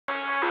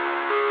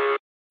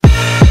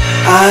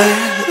I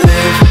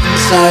live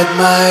inside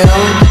my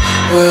own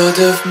world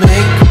of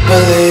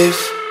make-believe.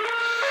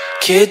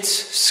 Kids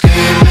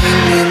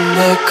screaming in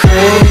the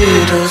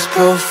cradles,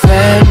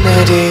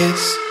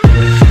 profanities.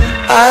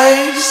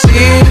 I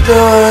see the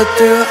world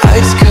through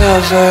ice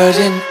covered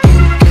in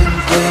ink and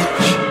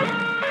bleach.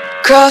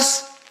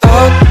 Cross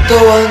out the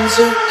ones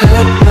who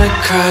heard my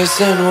cries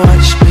and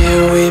watched me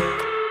weep.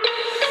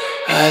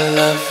 I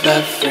love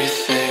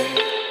everything.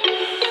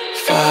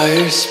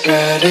 Fire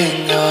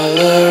spreading all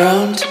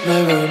around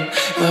my room.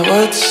 My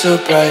world's so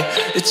bright,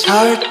 it's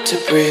hard to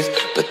breathe,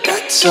 but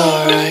that's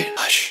alright.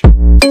 Hush.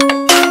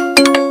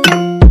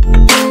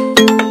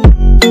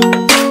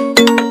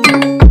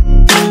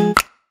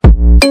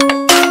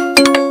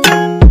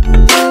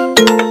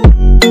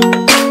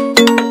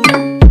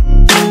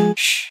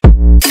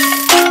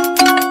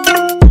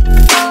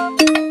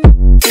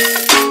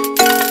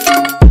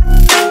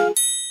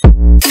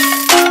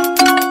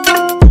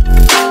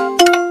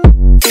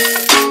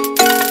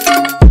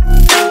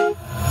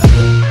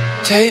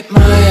 Take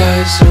my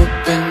eyes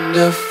open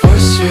to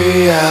force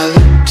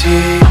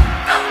reality.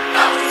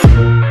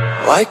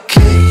 Why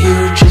can't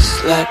you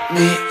just let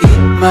me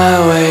eat my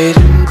weight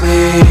in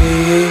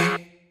glee?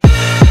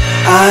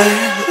 I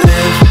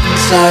live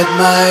inside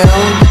my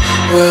own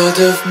world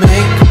of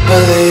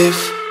make-believe.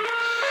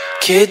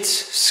 Kids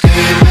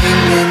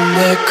screaming in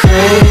their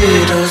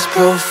cradles,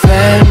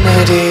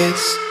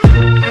 profanities.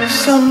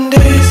 Some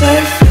days I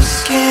feel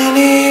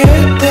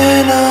skinnier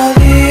than all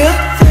the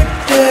other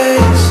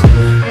days.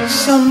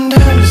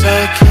 Sometimes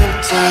I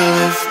can't tell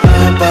if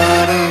my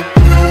body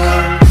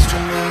belongs to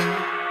me.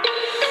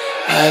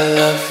 I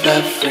love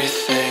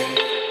everything.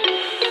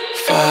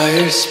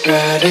 Fire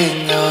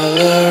spreading all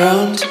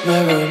around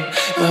my room.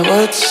 My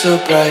world's so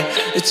bright,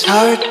 it's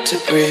hard to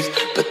breathe,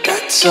 but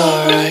that's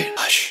alright.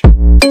 Hush.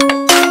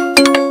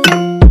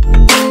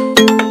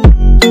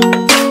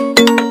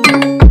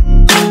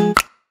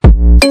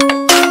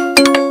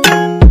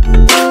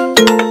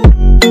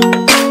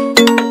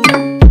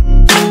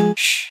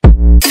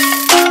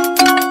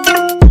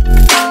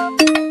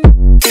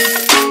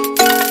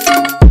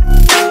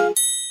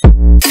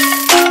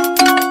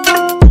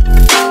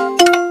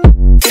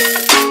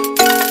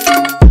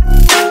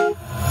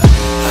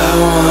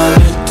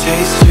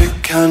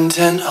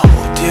 Content,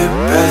 hold your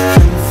breath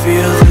and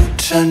feel the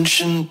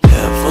tension.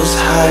 Devils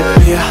hide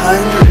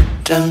behind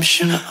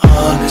redemption.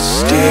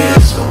 Honesty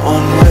is a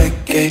one-way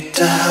gate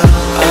to hell.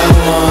 I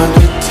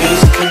wanna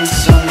taste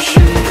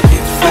consumption.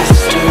 Breathe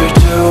faster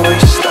to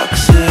waste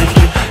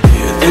oxygen.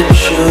 Hear the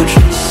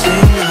children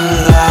sing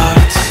aloud.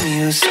 It's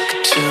music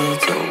till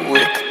the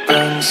wick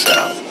burns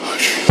out.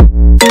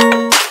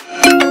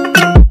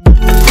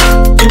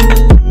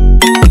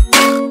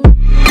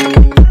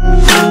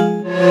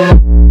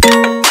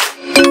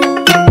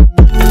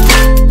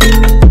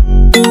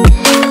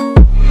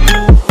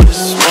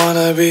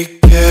 Be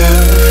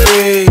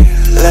carefree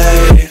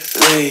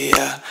lately,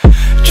 yeah.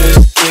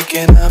 Just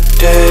picking up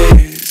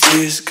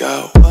daisies.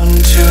 Got one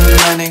too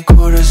many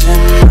quarters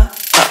in my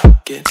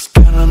pockets.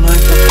 Count 'em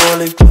like the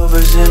 4-leaf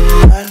clovers in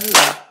my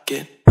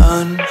locket.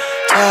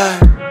 Untied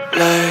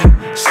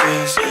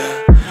laces, yeah.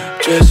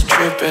 Just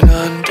tripping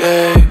on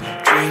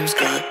daydreams.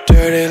 Got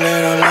dirty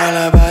little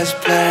lullabies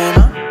playing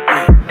on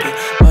repeat.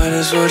 Might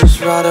as well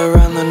just ride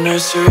around the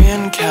nursery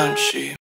and count sheep.